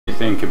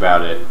think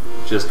about it,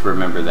 just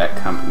remember that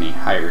company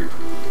hired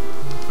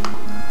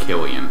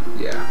Killian.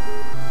 Yeah.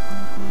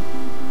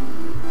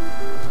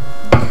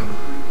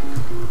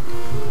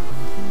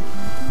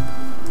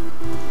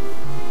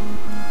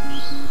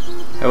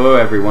 Hello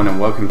everyone and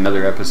welcome to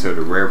another episode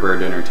of Rare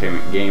Bird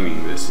Entertainment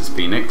Gaming. This is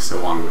Phoenix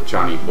along with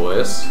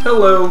JohnnyBliss.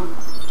 Hello!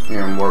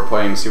 And we're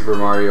playing Super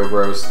Mario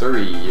Bros.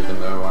 3, even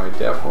though I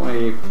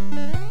definitely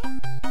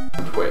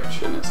on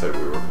Twitch and it said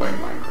we were playing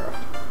Minecraft.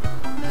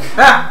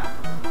 Ha!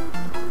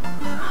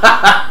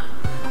 Ha!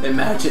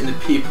 Imagine the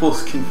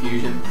people's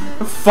confusion.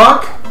 The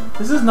fuck?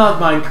 This is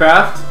not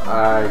Minecraft.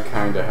 I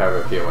kinda have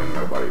a feeling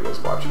nobody was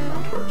watching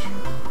on Twitch.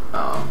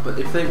 Oh, but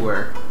if they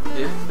were.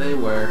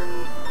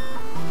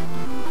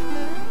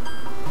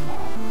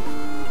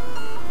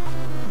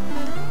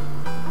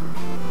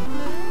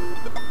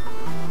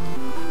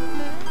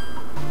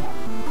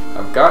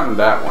 I've gotten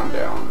that one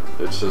down.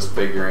 It's just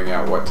figuring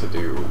out what to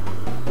do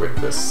with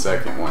this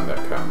second one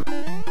that comes.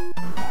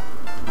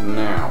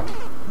 Now,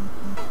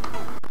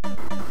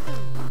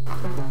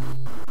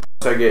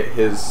 once I get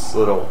his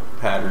little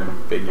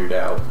pattern figured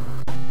out.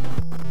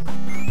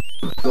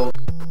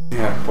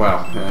 Yeah,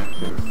 well,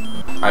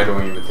 I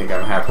don't even think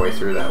I'm halfway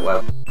through that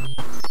level.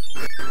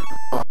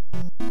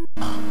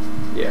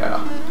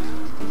 Yeah.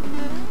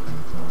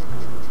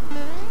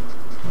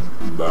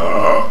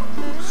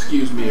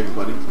 Excuse me,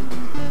 everybody.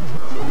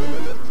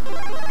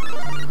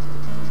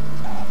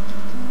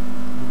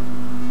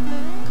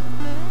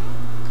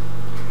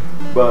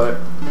 But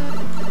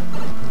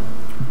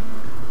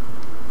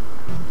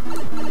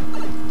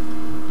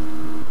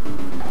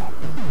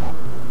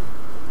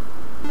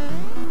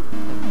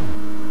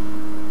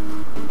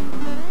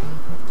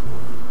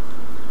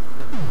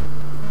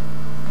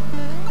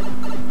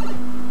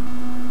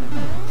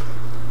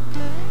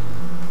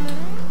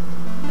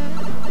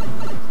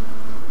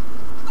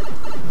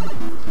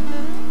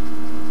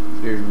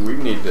dude, we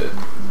need to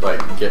like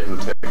get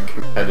into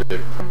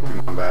competitive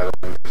Pokemon battling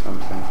or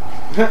something.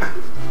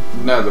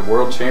 No, the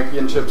World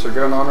Championships are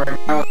going on right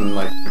now, and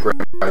like the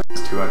grand prize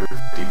is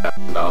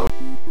 $250,000.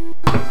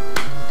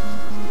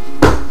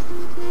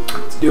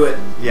 Let's do it.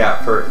 Yeah,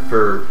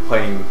 for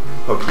playing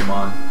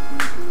Pokemon.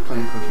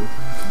 Playing Pokemon.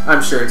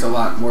 I'm sure it's a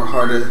lot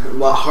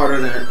harder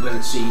than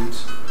it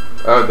seems.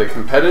 Oh, the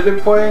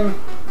competitive playing?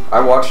 I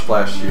watched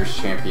last year's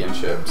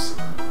championships.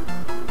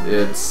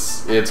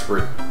 It's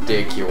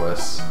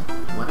ridiculous.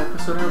 What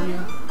episode are we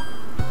on?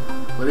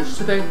 What is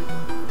today?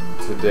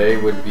 Today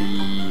would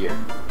be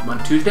On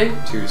Tuesday?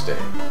 Tuesday.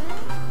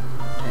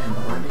 Damn,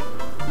 already.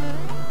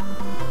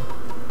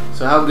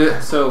 So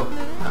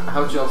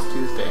how's y'all's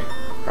Tuesday?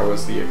 How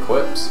was the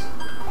eclipse?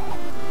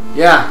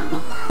 Yeah,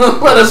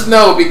 let us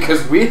know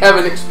because we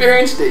haven't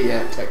experienced it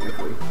yet,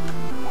 technically.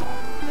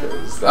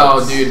 Oh,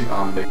 dude.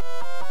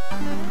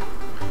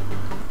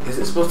 Is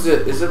it supposed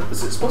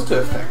to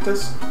affect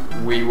us?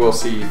 We will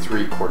see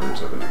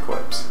 3/4 of an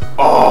eclipse.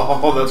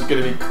 Oh, that's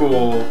gonna be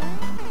cool.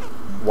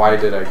 Why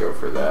did I go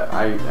for that?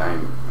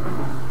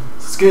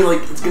 It's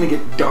gonna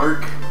get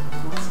dark.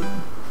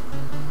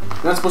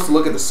 You're not supposed to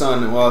look at the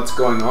sun while it's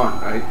going on,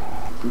 right?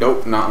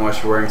 Nope, not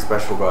unless you're wearing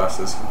special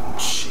glasses.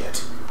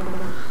 Shit.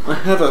 I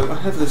have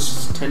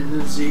this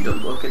tendency to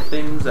look at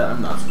things that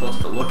I'm not supposed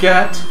to look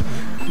at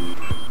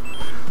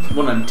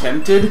when I'm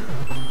tempted.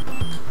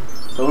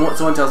 So when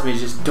someone tells me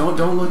just don't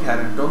look at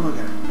her, don't look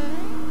at her.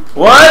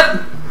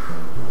 What?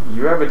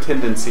 You have a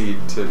tendency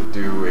to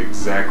do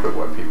exactly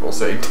what people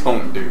say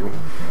don't do.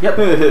 Yep.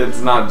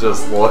 It's not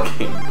just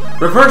looking.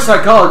 Reverse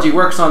psychology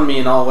works on me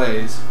in all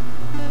ways.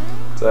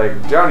 It's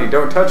like, Johnny,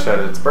 don't touch that.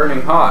 It's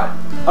burning hot.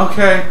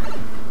 Okay.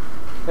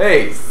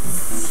 Hey,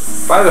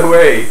 by the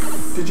way,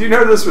 did you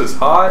know this was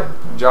hot?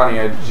 Johnny,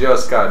 I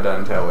just got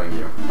done telling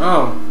you.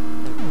 Oh,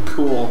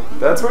 cool.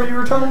 That's what you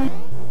were telling me?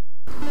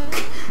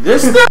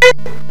 This thing?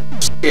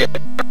 Shit.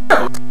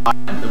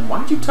 Then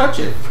why'd you touch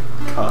it?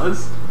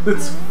 Cause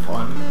it's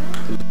fun.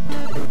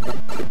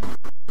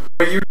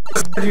 But you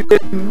just said you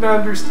didn't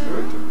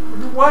understand.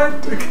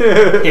 What?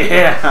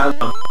 Yeah.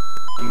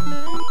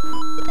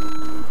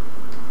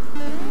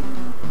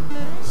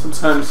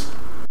 Sometimes.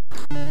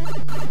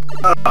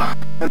 But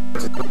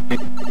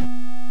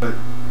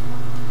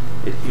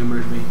it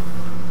humors me.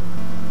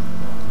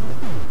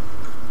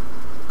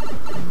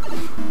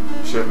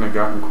 Shouldn't have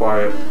gotten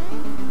quiet.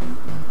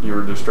 You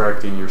were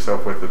distracting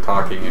yourself with the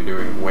talking and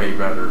doing way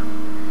better.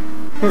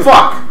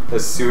 Fuck!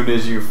 As soon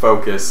as you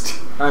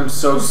focused. I'm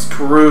so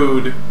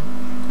screwed.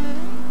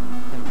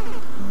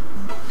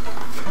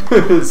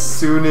 As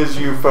soon as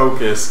you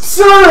focused.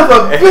 Son of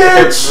a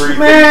bitch! Everything.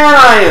 Man,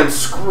 I am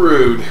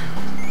screwed.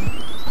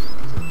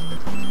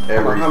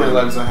 Everything. How many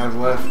lives I have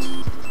left?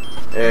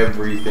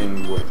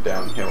 Everything went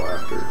downhill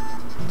after.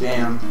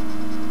 Damn.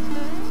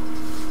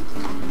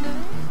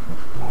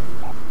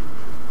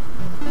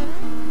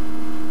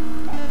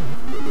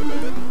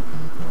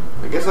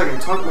 I guess I can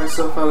talk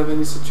myself out of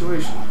any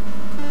situation.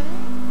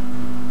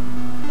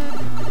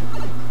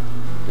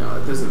 No,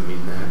 it doesn't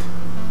mean that.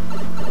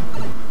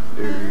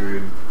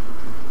 Dude.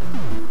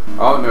 I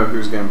don't know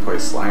who's gonna play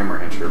Slime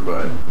Rancher,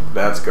 but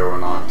that's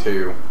going on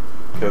too.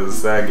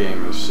 because that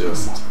game is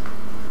just,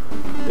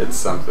 it's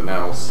something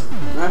else.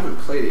 I haven't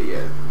played it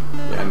yet.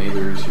 Yeah,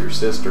 neither is your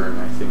sister,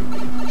 and I think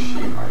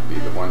she might be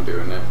the one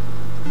doing it.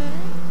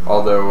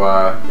 Although,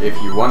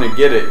 if you want to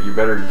get it, you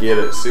better get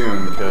it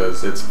soon,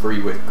 because it's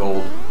free with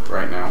gold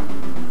right now.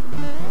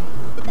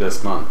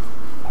 This month.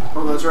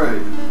 Oh, that's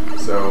right.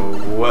 So,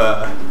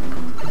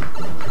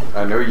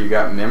 I know you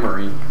got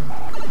memory.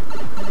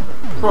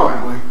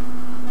 Probably.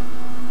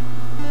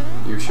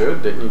 You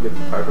should. Didn't you get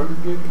the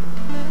 500 gig?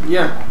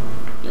 Yeah.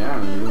 Yeah.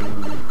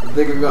 I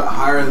think I got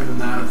higher than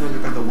that. I think I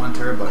got the 1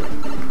 terabyte.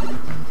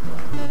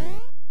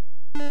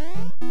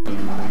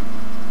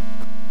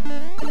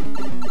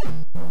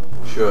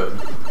 Should.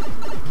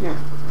 Yeah.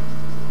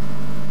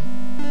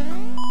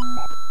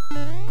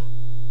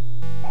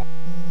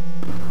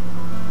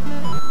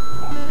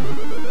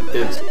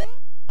 It's.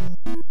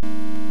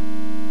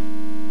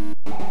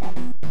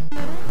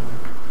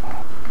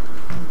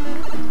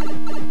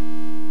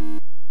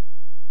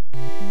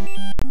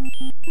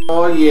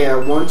 Oh yeah,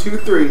 1, 2,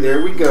 3.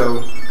 There we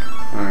go.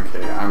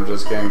 Okay, I'm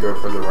just gonna go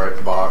for the right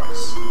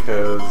box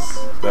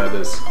because that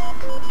is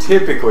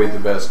typically the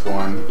best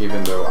one,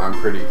 even though I'm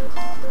pretty.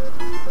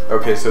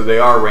 Okay, so they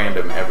are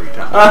random every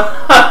time.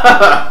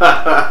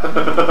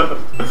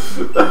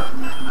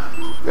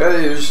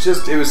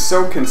 It was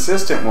so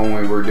consistent when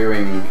we were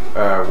doing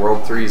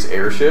World 3's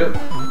airship.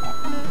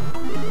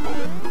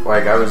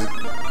 Like,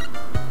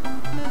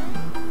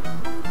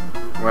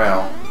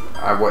 well,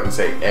 I wouldn't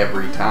say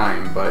every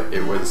time, but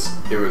it was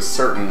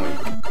certainly,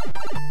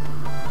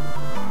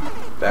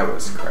 that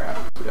was crap.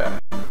 Yeah.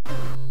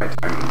 My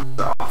timing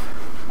was off.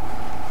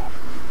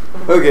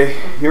 Okay,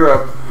 you're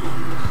up.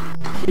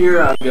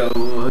 Here I go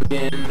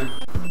again.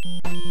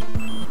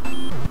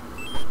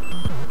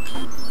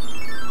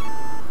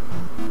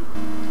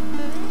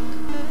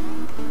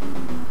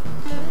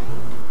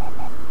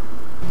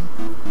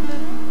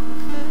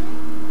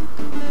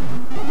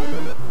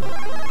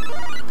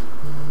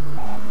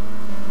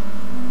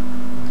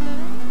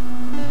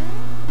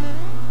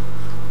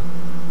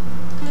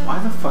 Why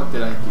the fuck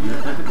did I do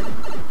that?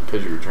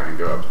 Because you were trying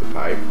to go up the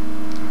pipe.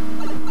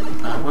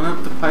 I went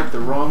up the pipe the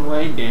wrong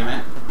way, damn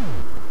it.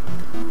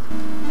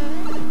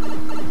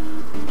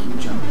 Keep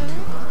jumping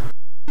too high.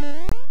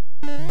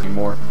 Any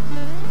more?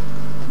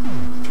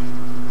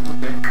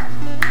 Okay.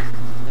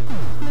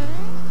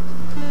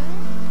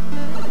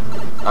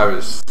 I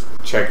was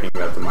checking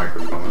that the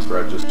microphone was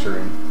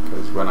registering,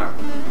 because when I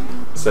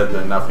said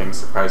the nothing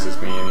surprises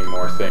me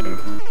anymore thing,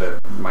 the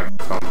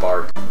microphone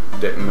bar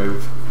didn't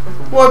move.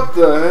 What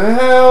the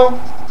hell?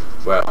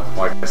 Well,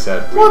 like I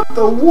said, What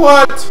the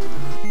what?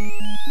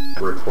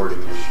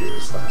 recording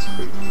issues last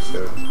week,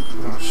 so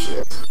Oh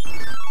shit.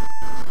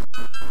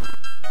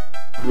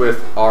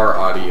 with our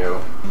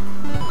audio,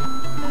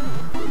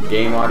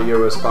 game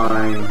audio is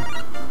fine,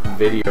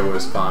 video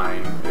is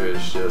fine, it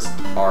was just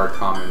our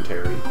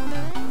commentary,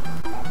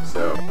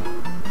 so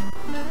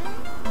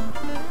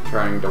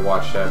trying to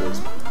watch that as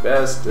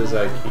best as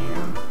I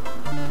can.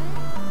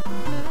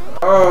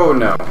 Oh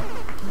no.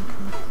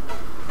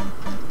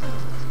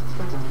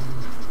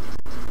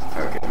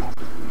 Okay.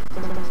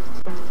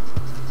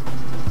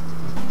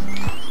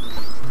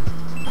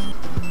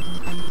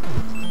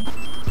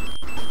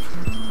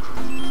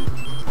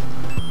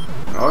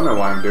 I don't know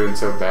why I'm doing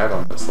so bad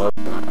on this level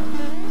now.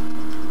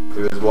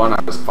 It was one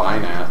I was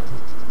fine at.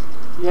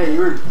 Yeah, you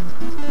were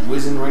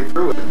whizzing right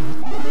through it.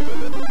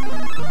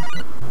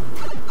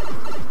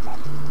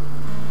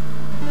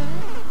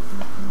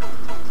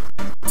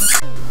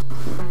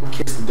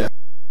 Kiss the death.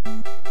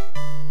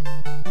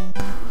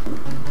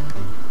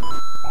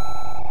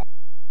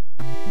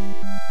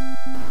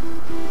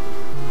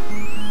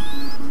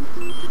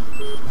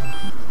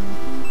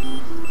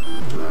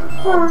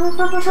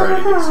 I'll try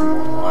to get some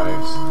more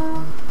lives.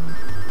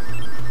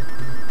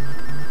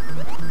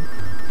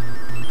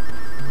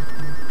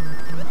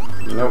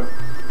 Nope.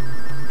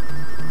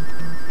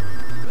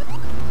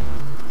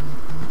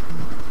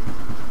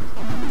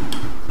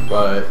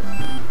 But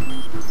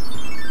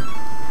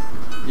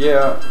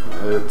yeah,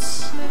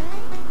 it's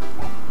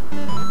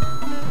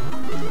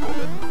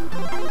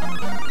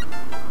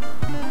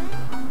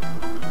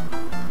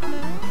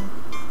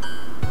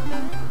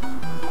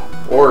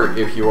or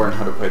if you learn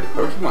how to play the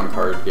Pokemon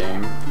card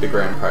game, the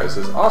grand prize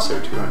is also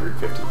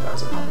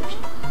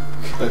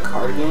 $250,000. The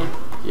card game?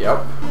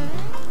 Yep.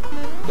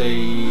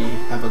 They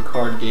have a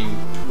card game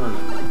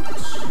tournament.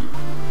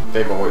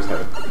 They've always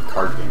had a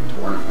card game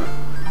tournament.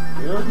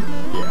 Really?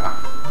 Yeah.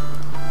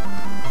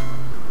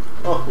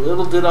 Oh,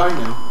 little did I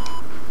know.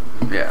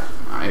 Yeah.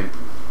 I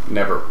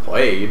never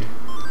played.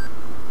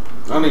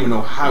 I don't even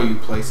know how you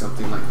play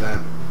something like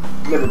that.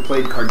 Never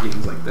played card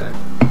games like that.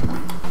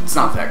 It's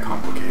not that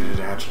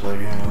complicated,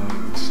 actually.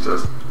 It's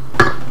just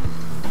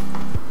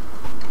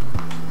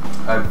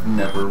I've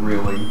never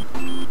really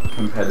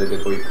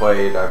competitively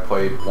played. I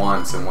played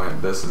once and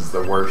went, this is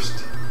the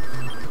worst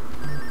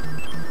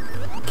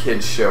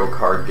kids show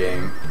card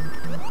game.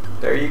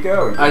 There you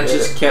go. I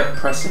just kept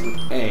pressing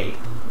A.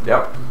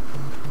 Yep.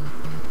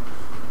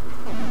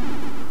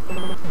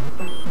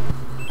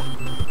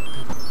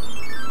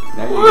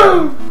 you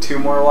got 2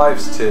 more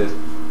lives to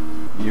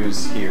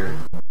use here.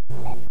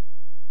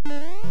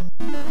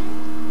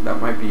 That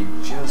might be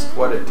just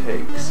what it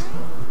takes.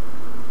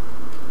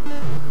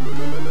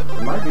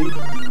 It might be.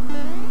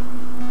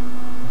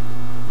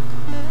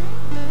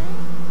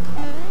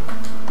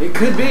 It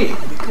could be.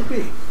 It could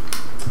be.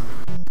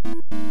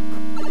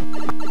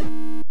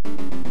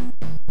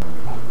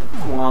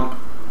 Womp.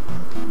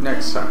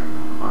 Next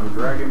time on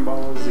Dragon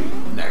Ball Z.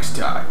 Next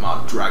time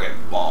on Dragon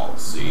Ball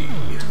Z.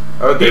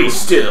 Oh, He's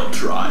still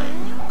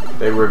trying.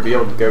 They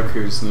revealed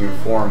Goku's new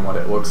form, what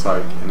it looks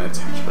like, and it's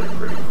actually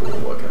pretty cool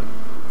looking.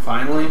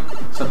 Finally?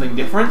 Something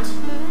different?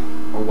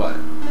 Or what?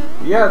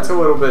 Yeah, it's a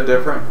little bit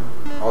different.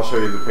 I'll show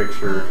you the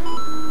picture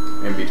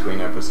in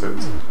between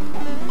episodes.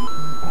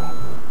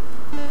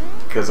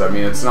 Because I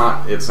mean, it's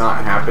not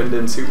happened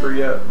in Super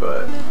yet,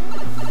 but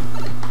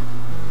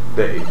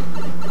they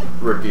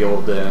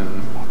revealed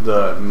in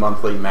the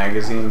monthly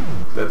magazine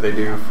that they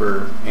do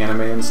for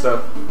anime and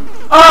stuff.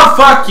 Oh,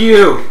 fuck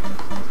you!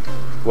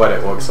 What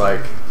it looks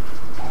like.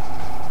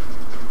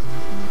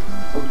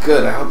 Oh,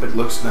 good. I hope it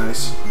looks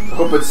nice. I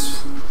hope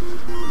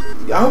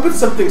it's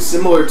something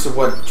similar to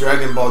what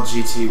Dragon Ball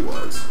GT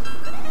was.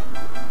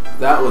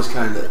 That was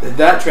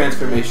that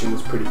transformation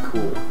was pretty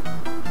cool.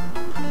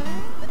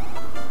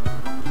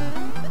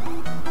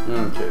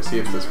 Okay, see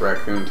if this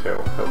raccoon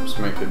tail helps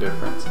make a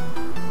difference.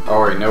 I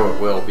already know it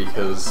will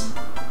because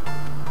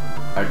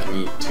I can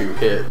eat 2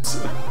 hits.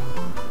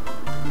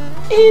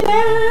 Eat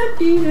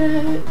it, eat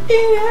it,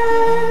 eat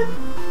it.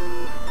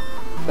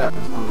 That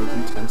was longer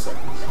than 10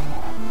 seconds.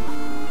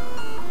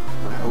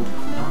 I hope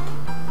not.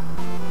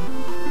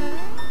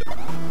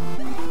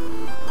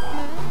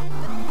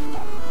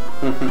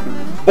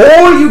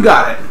 Boy, you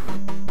got it!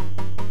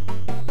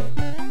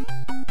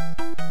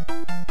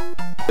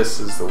 This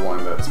is the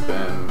one that's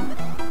been...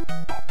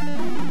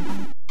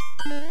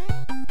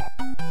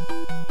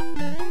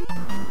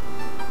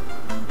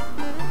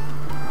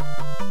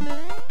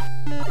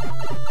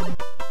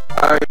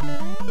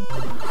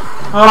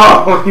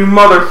 Oh, you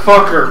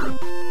motherfucker!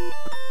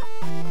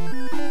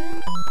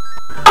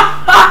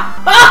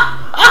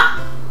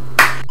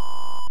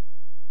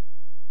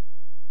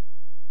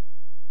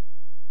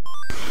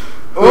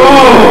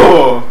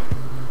 Oh!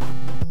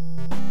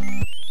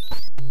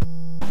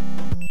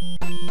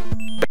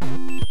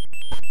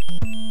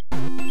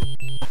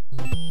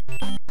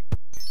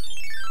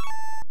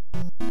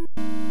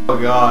 Oh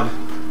god.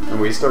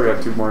 And we still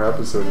got 2 more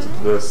episodes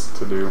of this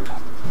to do.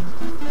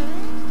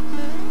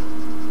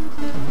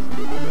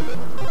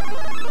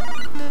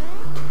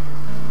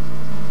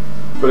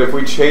 But if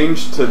we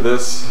change to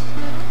this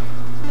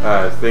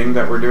thing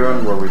that we're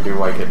doing, where we do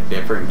like a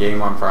different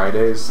game on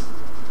Fridays,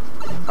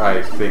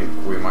 I think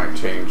we might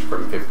change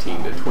from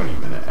 15 to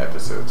 20-minute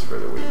episodes for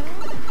the week.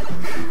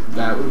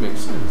 That would make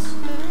sense.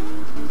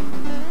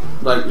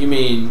 Like, you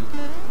mean...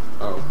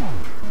 Oh.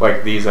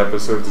 Like these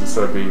episodes,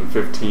 instead of being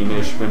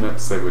 15-ish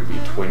minutes, they would be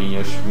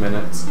 20-ish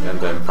minutes, and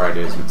then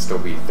Fridays would still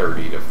be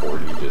 30 to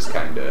 40, just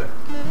kind of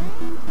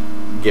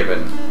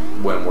given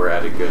when we're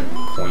at a good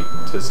point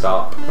to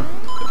stop.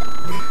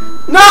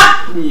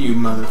 Not you,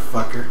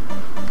 motherfucker.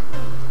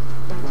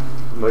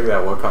 Look at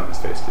that look on his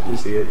face. Did you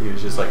see it? He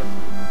was just like...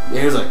 Yeah,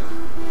 he was like...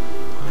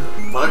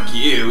 Fuck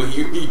you.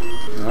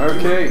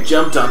 Okay. You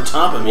jumped on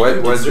top of me.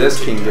 What did this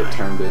king get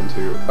turned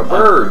into? A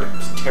bird.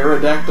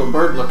 Pterodactyl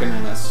bird looking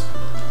at us.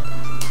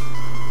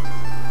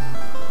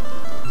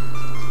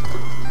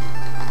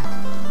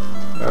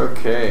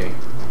 Okay.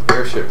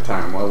 Airship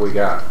time. What we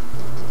got?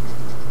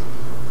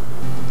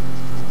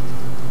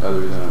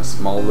 Other than a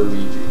small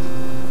Luigi.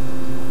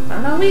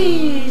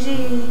 Luigi!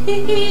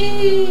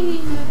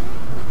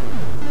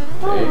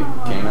 Okay,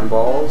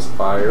 cannonballs,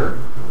 fire.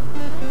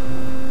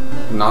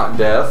 Not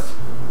death.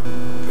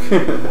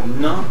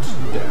 Not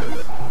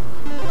death.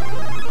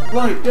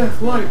 Light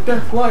death, light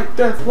death, light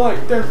death,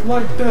 light death,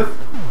 light death.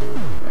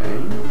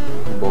 Okay,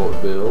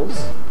 bullet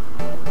bills.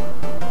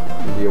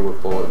 Deal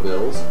with bullet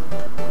bills.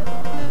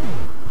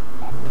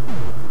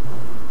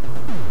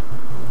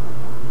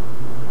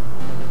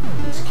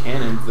 These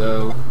cannons,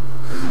 though.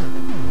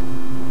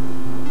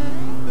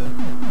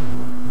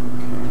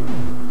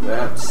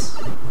 That's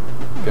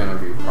gonna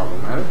be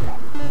problematic.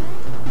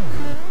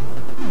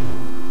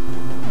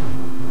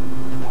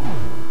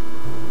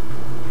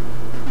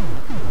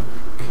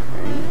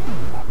 Okay.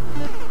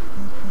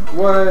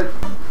 What?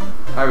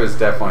 I was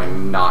definitely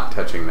not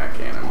touching that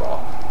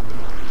cannonball.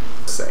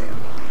 Just saying.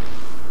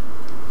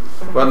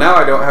 Well, now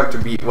I don't have to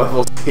beat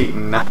levels 8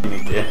 and 9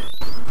 again.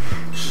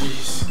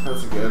 Jeez,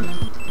 that's good.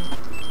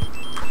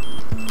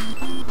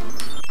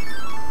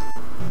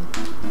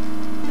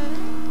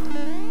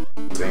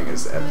 Thing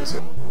is the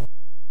episode.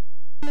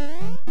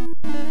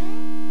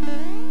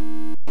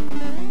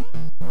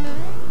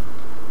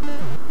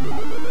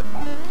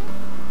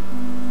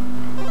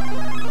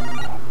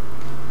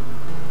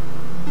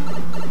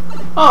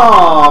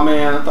 Oh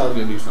man, I thought I was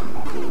gonna do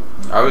something cool.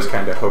 I was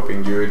kind of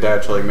hoping you would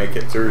actually make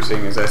it through,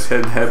 seeing as I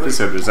said the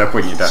episode was up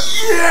when you died.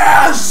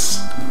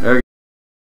 Yes! Okay.